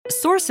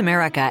Source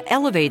America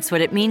elevates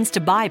what it means to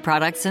buy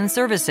products and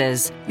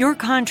services. Your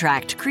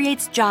contract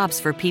creates jobs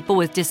for people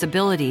with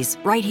disabilities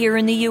right here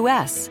in the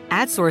U.S.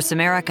 At Source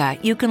America,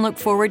 you can look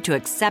forward to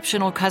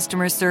exceptional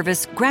customer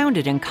service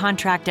grounded in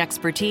contract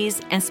expertise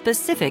and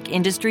specific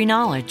industry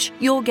knowledge.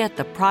 You'll get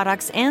the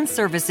products and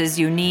services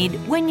you need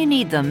when you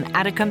need them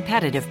at a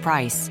competitive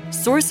price.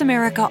 Source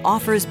America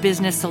offers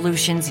business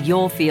solutions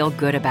you'll feel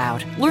good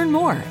about. Learn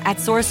more at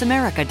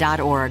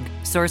sourceamerica.org.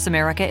 Source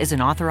America is an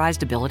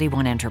authorized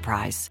AbilityOne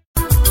enterprise.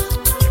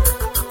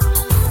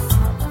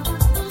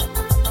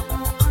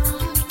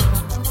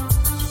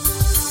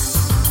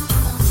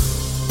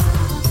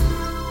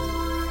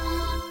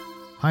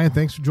 Hi, and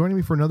thanks for joining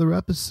me for another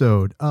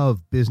episode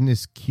of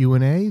Business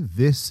Q&A.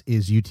 This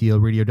is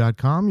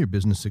utlradio.com, your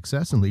business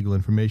success and legal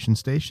information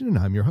station, and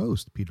I'm your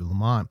host, Peter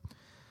Lamont.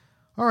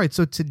 All right,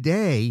 so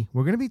today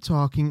we're going to be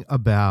talking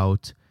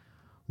about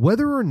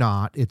whether or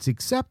not it's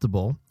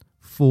acceptable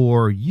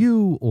for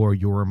you or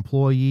your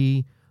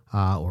employee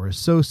or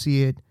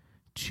associate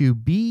to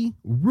be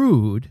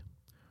rude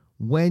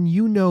when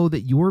you know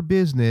that your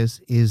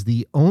business is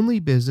the only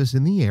business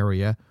in the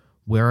area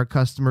where a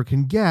customer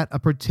can get a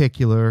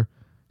particular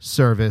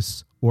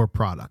service or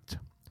product.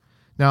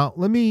 Now,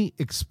 let me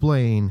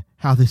explain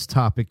how this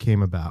topic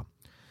came about.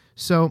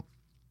 So,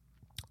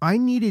 I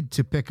needed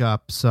to pick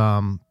up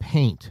some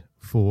paint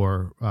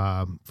for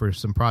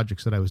some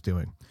projects that I was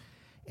doing.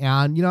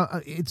 And, you know,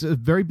 it's a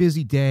very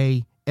busy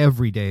day,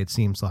 every day it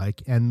seems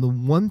like. And the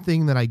one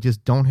thing that I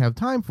just don't have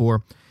time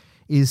for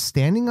is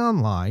standing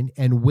online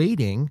and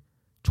waiting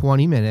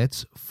 20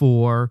 minutes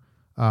for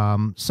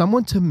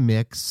someone to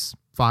mix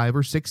 5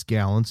 or 6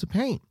 gallons of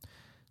paint.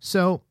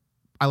 So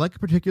I like a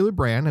particular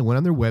brand. I went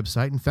on their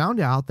website and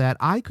found out that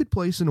I could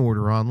place an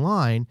order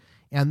online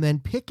and then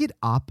pick it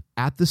up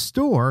at the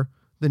store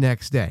the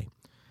next day.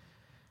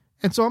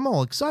 And so I'm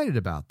all excited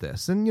about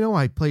this. And, you know,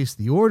 I place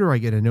the order. I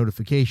get a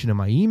notification in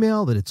my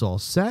email that it's all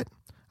set.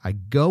 I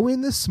go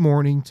in this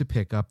morning to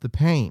pick up the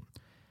paint.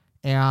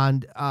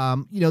 And,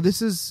 you know,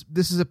 this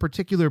is a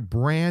particular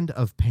brand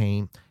of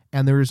paint,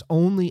 and there's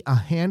only a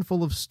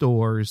handful of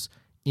stores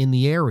in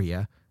the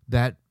area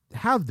that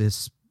have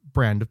this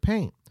brand of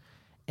paint.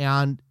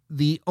 And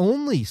the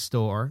only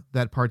store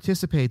that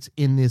participates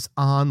in this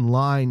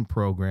online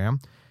program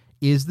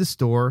is the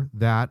store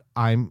that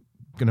I'm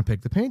going to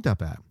pick the paint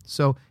up at.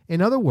 So,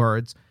 in other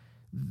words,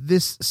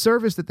 this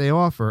service that they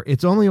offer,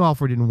 it's only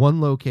offered in one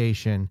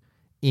location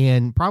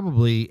in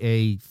probably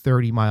a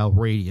 30-mile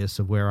radius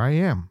of where I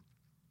am.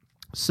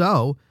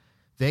 So,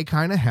 they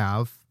kind of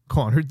have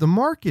cornered the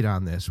market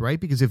on this, right?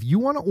 Because if you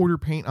want to order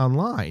paint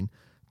online,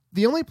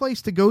 the only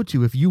place to go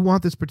to if you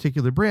want this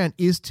particular brand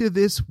is to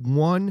this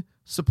one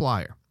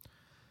supplier.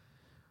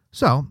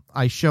 So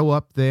I show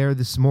up there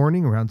this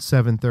morning around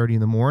 7:30 in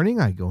the morning.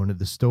 I go into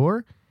the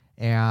store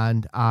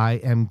and I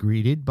am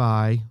greeted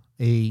by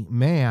a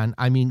man.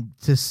 I mean,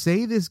 to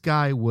say this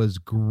guy was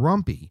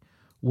grumpy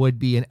would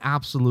be an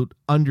absolute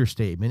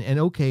understatement. And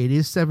okay, it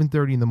is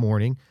 7:30 in the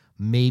morning.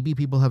 Maybe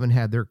people haven't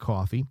had their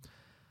coffee.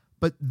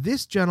 But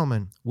this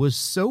gentleman was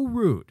so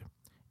rude.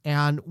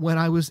 And when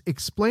I was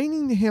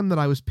explaining to him that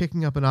I was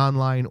picking up an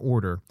online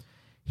order,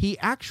 he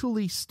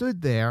actually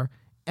stood there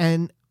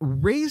and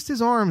raised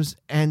his arms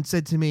and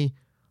said to me,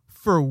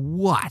 "For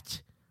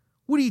what?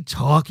 What are you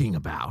talking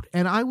about?"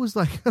 And I was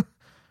like,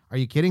 are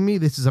you kidding me?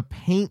 This is a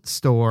paint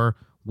store.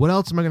 What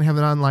else am I going to have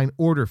an online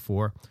order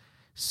for?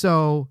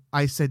 So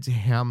I said to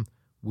him,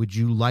 "Would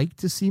you like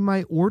to see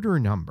my order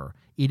number?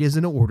 It is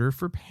an order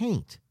for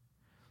paint."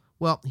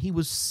 Well, he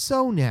was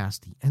so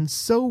nasty and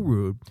so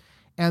rude.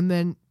 And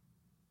then,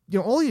 you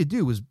know, all he had to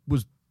do was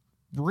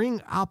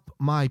bring up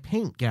my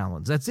paint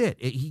gallons. That's it.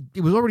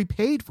 It was already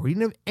paid for. He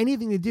didn't have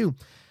anything to do.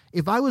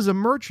 If I was a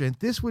merchant,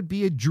 this would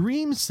be a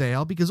dream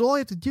sale because all I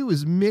have to do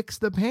is mix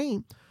the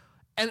paint.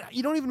 And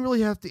you don't even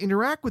really have to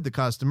interact with the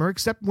customer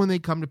except when they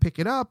come to pick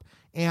it up.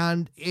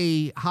 And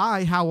a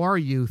 "Hi, how are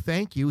you?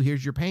 Thank you.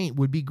 Here's your paint"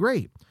 would be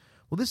great.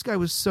 Well, this guy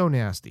was so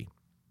nasty.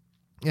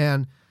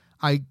 And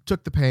I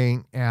took the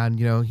paint and,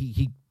 you know,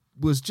 he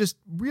was just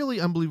really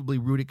unbelievably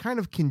rude. It kind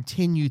of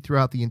continued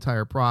throughout the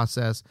entire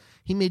process.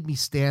 He made me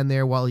stand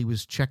there while he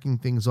was checking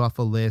things off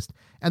a list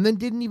and then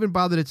didn't even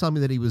bother to tell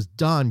me that he was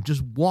done,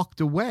 just walked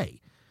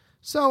away.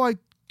 So I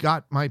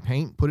got my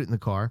paint, put it in the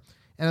car,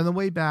 and on the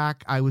way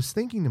back, I was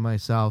thinking to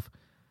myself,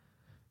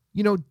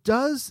 you know,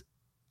 does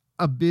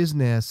a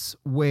business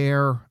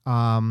where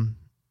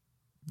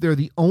they're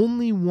the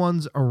only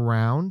ones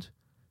around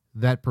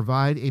that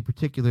provide a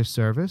particular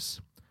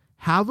service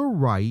have a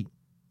right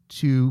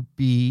to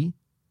be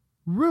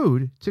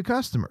rude to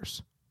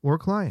customers or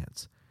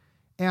clients?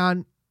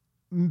 And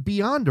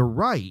beyond a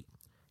right,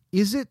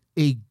 is it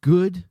a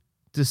good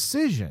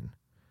decision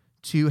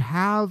to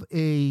have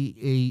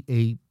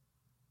a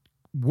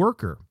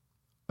worker,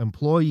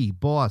 employee,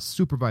 boss,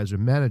 supervisor,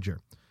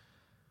 manager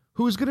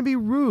who is going to be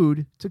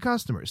rude to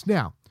customers?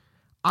 Now,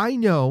 I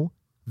know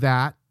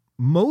that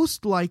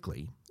most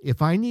likely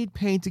if I need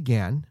paint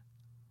again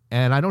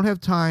and I don't have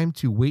time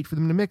to wait for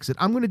them to mix it,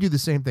 I'm going to do the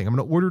same thing. I'm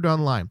going to order it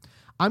online.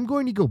 I'm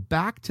going to go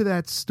back to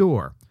that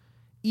store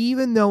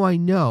even though I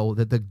know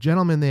that the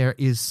gentleman there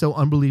is so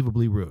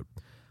unbelievably rude.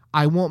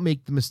 I won't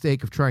make the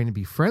mistake of trying to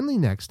be friendly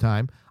next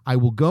time. I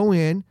will go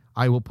in,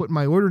 I will put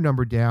my order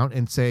number down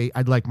and say,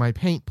 I'd like my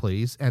paint,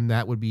 please, and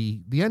that would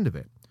be the end of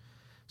it.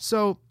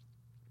 So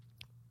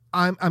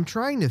I'm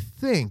trying to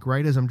think,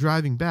 right, as I'm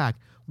driving back,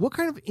 what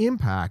kind of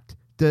impact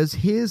does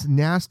his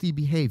nasty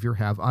behavior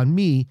have on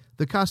me,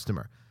 the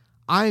customer?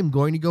 I'm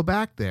going to go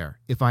back there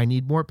if I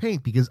need more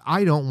paint because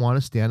I don't want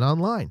to stand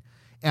online.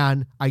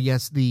 And I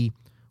guess the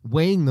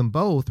weighing them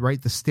both,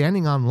 right, the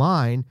standing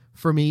online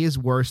for me is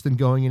worse than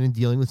going in and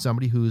dealing with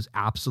somebody who's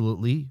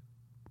absolutely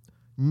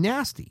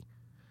nasty.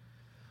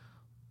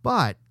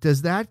 But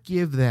does that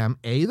give them,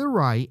 A, the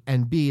right,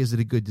 and B, is it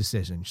a good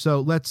decision? So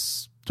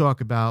let's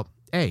talk about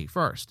A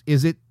first.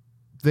 Is it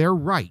their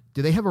right?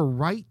 Do they have a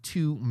right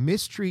to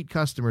mistreat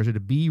customers or to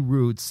be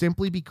rude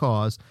simply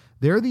because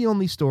they're the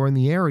only store in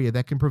the area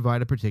that can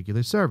provide a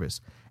particular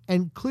service?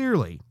 And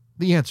clearly,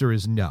 the answer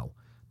is no,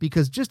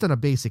 because just on a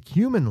basic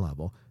human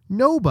level,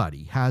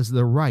 nobody has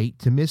the right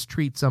to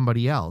mistreat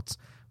somebody else,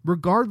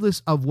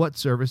 regardless of what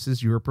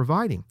services you're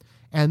providing.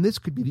 And this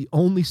could be the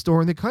only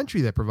store in the country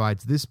that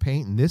provides this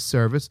paint and this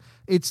service.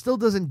 It still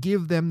doesn't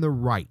give them the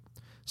right.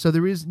 So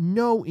there is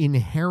no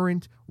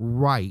inherent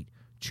right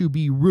to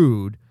be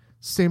rude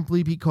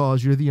simply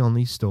because you're the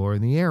only store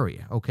in the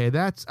area. Okay,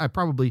 that's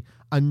probably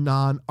a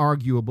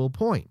non-arguable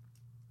point.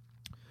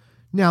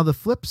 Now, the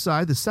flip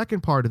side, the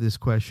second part of this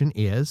question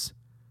is,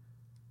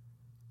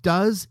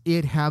 does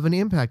it have an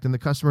impact on the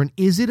customer, and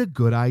is it a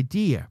good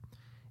idea?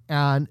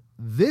 And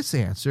this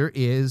answer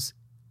is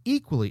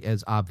equally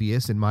as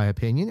obvious, in my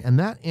opinion, and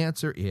that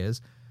answer is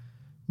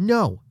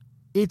no.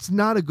 It's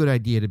not a good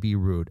idea to be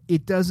rude.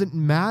 It doesn't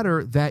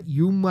matter that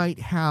you might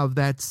have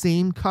that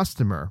same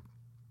customer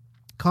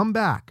come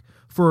back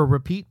for a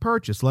repeat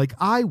purchase like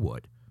I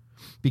would,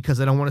 because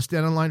I don't want to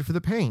stand in line for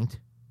the paint.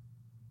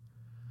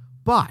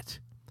 But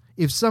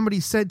if somebody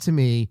said to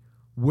me,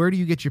 where do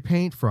you get your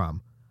paint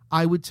from?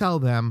 I would tell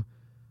them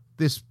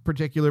this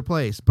particular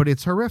place, but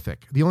it's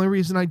horrific. The only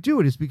reason I do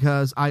it is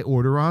because I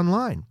order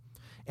online.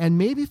 And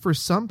maybe for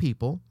some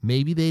people,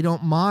 maybe they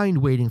don't mind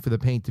waiting for the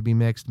paint to be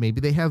mixed.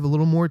 Maybe they have a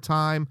little more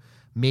time.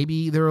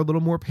 Maybe they're a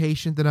little more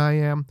patient than I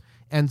am.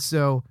 And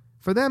so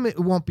for them, it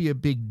won't be a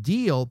big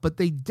deal, but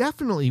they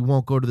definitely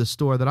won't go to the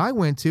store that I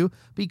went to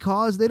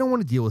because they don't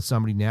want to deal with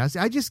somebody nasty.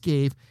 I just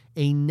gave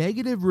a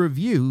negative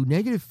review,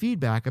 negative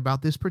feedback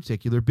about this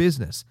particular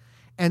business.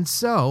 And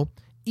so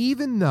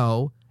even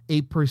though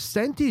a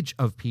percentage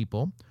of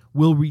people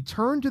will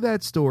return to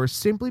that store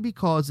simply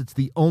because it's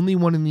the only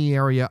one in the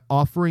area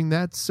offering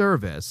that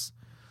service,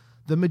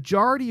 the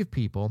majority of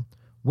people,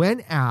 when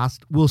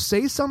asked, will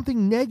say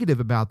something negative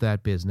about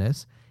that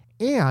business.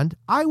 And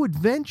I would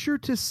venture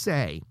to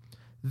say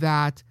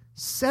that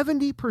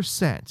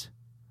 70%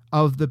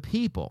 of the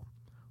people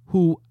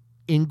who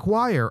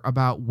inquire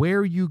about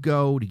where you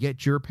go to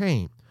get your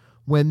paint,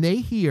 when they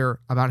hear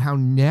about how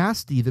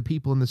nasty the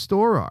people in the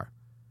store are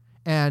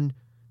and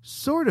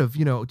sort of,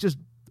 just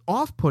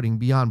off-putting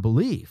beyond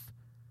belief,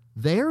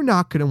 they're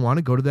not going to want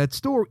to go to that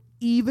store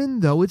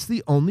even though it's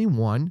the only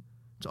one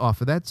to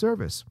offer that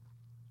service.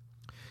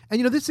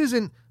 And this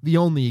isn't the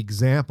only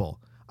example.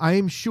 I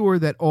am sure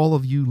that all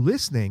of you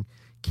listening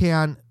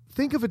can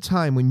think of a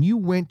time when you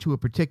went to a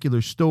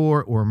particular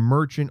store or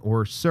merchant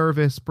or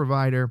service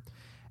provider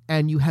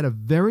and you had a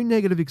very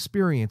negative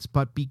experience,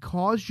 but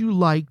because you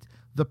liked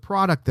the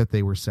product that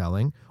they were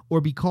selling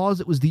or because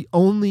it was the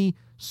only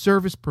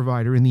service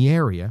provider in the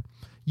area,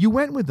 you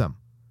went with them.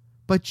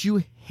 But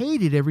you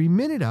hated every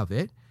minute of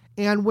it,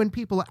 and when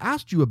people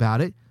asked you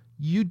about it,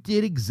 you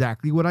did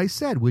exactly what I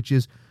said, which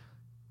is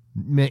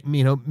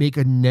make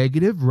a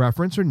negative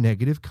reference or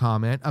negative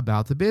comment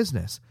about the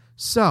business.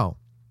 So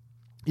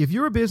if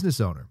you're a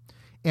business owner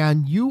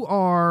and you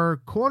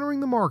are cornering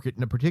the market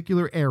in a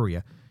particular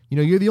area,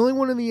 you're the only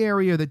one in the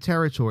area, the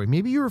territory.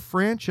 Maybe you're a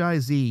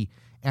franchisee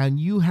and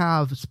you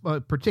have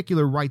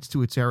particular rights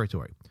to a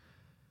territory.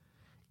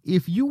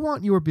 If you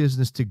want your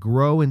business to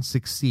grow and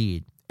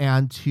succeed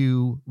and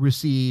to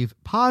receive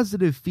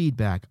positive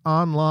feedback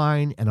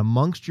online and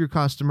amongst your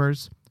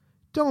customers,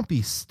 don't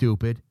be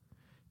stupid.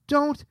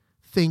 Don't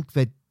think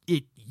that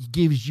it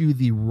gives you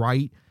the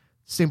right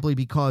simply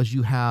because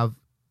you have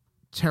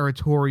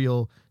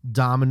territorial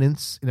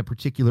dominance in a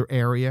particular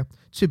area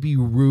to be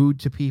rude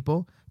to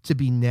people, to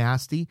be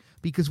nasty,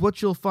 because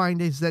what you'll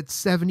find is that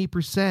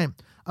 70%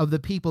 of the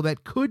people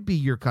that could be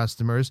your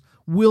customers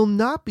will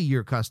not be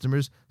your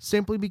customers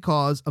simply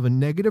because of a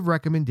negative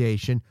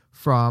recommendation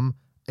from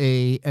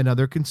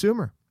another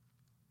consumer.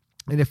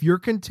 And if you're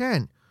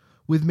content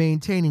with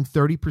maintaining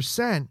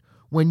 30%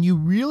 when you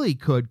really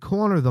could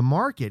corner the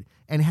market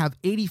and have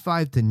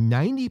 85 to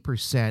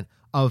 90%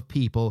 of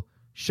people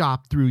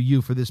shop through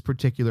you for this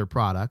particular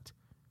product,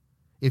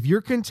 if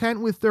you're content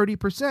with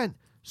 30%,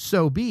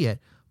 so be it.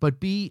 But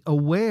be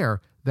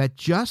aware that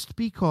just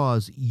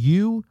because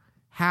you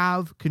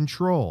have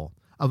control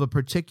of a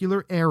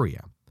particular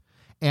area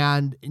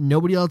and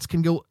nobody else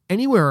can go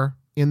anywhere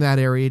in that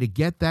area to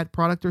get that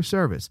product or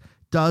service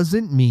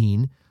doesn't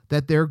mean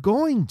that they're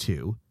going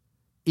to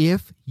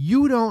if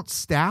you don't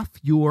staff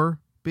your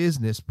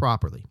business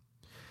properly.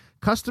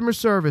 Customer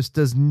service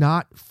does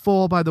not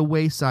fall by the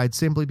wayside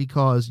simply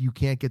because you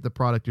can't get the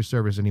product or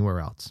service anywhere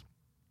else.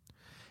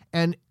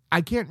 And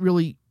I can't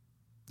really,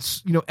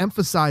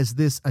 emphasize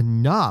this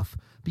enough,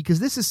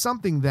 because this is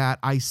something that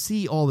I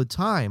see all the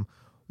time.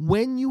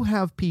 When you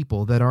have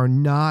people that are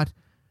not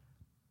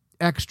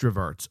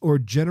extroverts or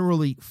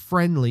generally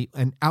friendly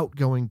and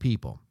outgoing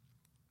people,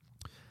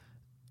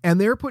 and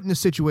they're put in a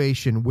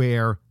situation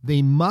where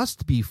they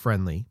must be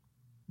friendly,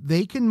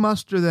 they can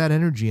muster that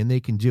energy and they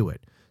can do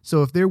it.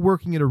 So if they're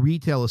working at a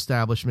retail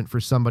establishment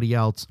for somebody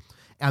else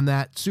and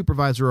that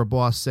supervisor or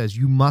boss says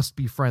you must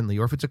be friendly,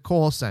 or if it's a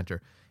call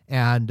center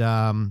and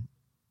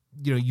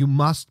you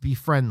must be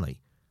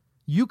friendly,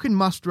 you can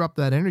muster up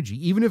that energy,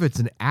 even if it's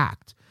an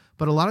act.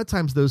 But a lot of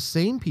times those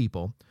same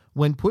people,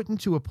 when put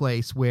into a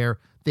place where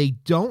they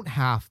don't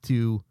have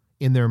to,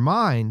 in their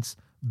minds,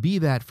 be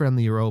that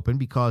friendly or open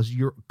because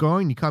you're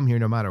going to come here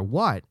no matter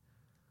what,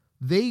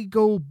 they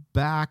go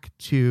back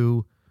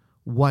to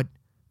what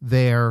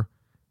their,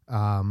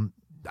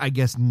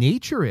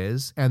 nature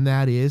is, and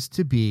that is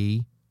to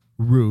be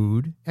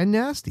rude and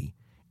nasty.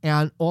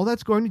 And all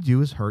that's going to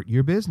do is hurt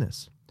your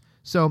business.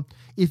 So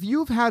if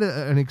you've had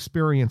an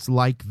experience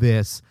like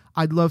this,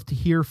 I'd love to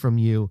hear from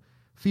you.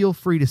 Feel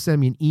free to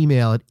send me an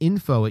email at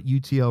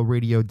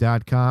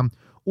info@utlradio.com,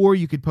 or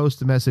you could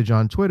post a message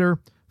on Twitter,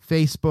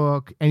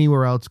 Facebook,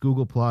 anywhere else,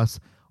 Google+.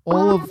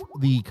 All of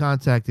the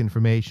contact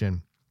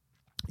information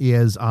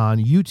is on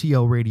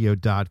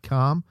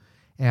utlradio.com.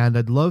 And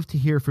I'd love to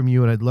hear from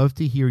you, and I'd love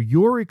to hear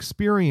your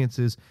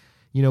experiences,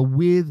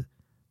 with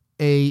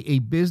a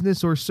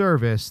business or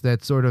service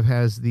that sort of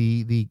has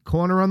the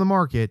corner on the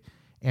market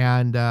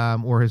and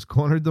or has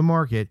cornered the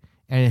market,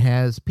 and it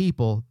has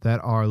people that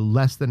are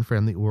less than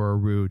friendly or are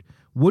rude.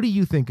 What do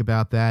you think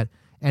about that?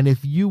 And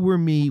if you were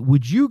me,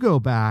 would you go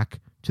back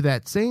to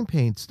that same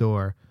paint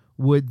store?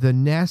 Would the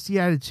nasty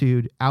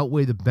attitude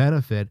outweigh the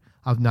benefit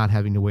of not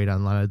having to wait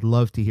online? I'd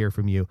love to hear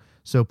from you,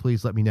 so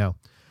please let me know.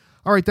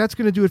 All right, that's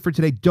going to do it for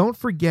today. Don't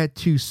forget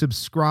to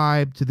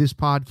subscribe to this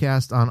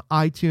podcast on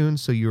iTunes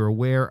so you're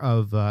aware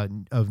of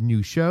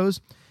new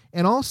shows.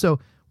 And also,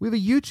 we have a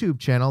YouTube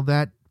channel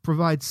that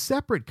provides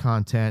separate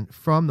content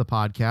from the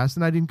podcast,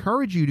 and I'd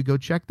encourage you to go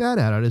check that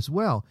out as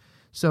well.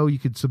 So you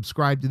could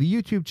subscribe to the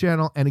YouTube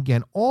channel, and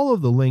again, all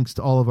of the links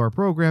to all of our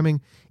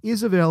programming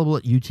is available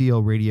at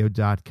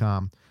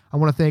utlradio.com. I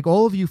want to thank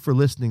all of you for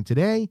listening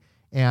today,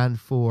 and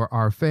for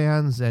our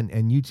fans and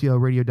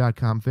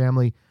utlradio.com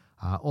family.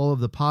 All of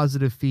the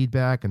positive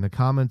feedback and the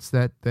comments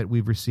that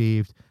we've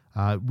received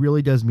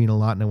really does mean a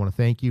lot, and I want to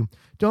thank you.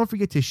 Don't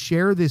forget to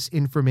share this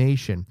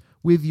information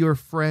with your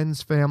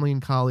friends, family,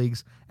 and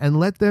colleagues, and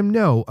let them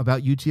know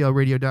about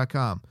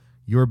utlradio.com,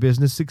 your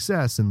business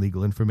success and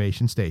legal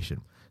information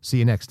station. See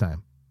you next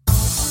time.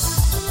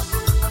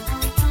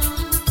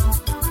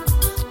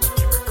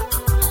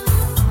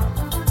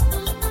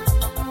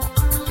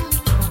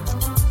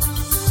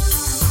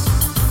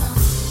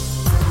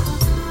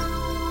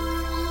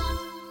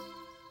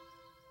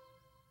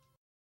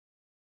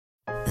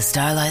 The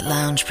Starlight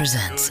Lounge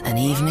presents An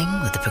Evening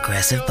with the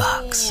Progressive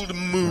Box. Old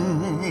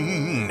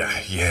moon,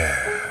 yeah.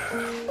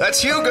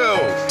 That's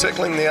Hugo,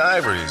 tickling the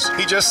ivories.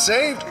 He just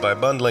saved by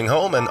bundling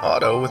home and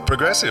auto with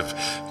Progressive.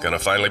 Gonna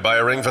finally buy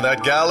a ring for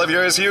that gal of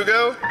yours,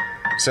 Hugo?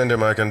 Send her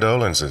my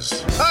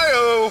condolences.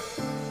 Hi-oh!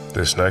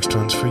 This next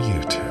one's for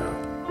you two.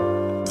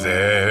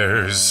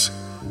 There's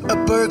a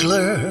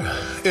burglar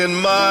in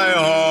my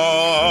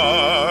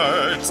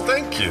heart.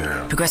 Thank you.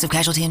 Progressive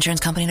Casualty Insurance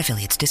Company and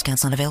Affiliates.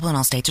 Discounts not available in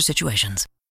all states or situations.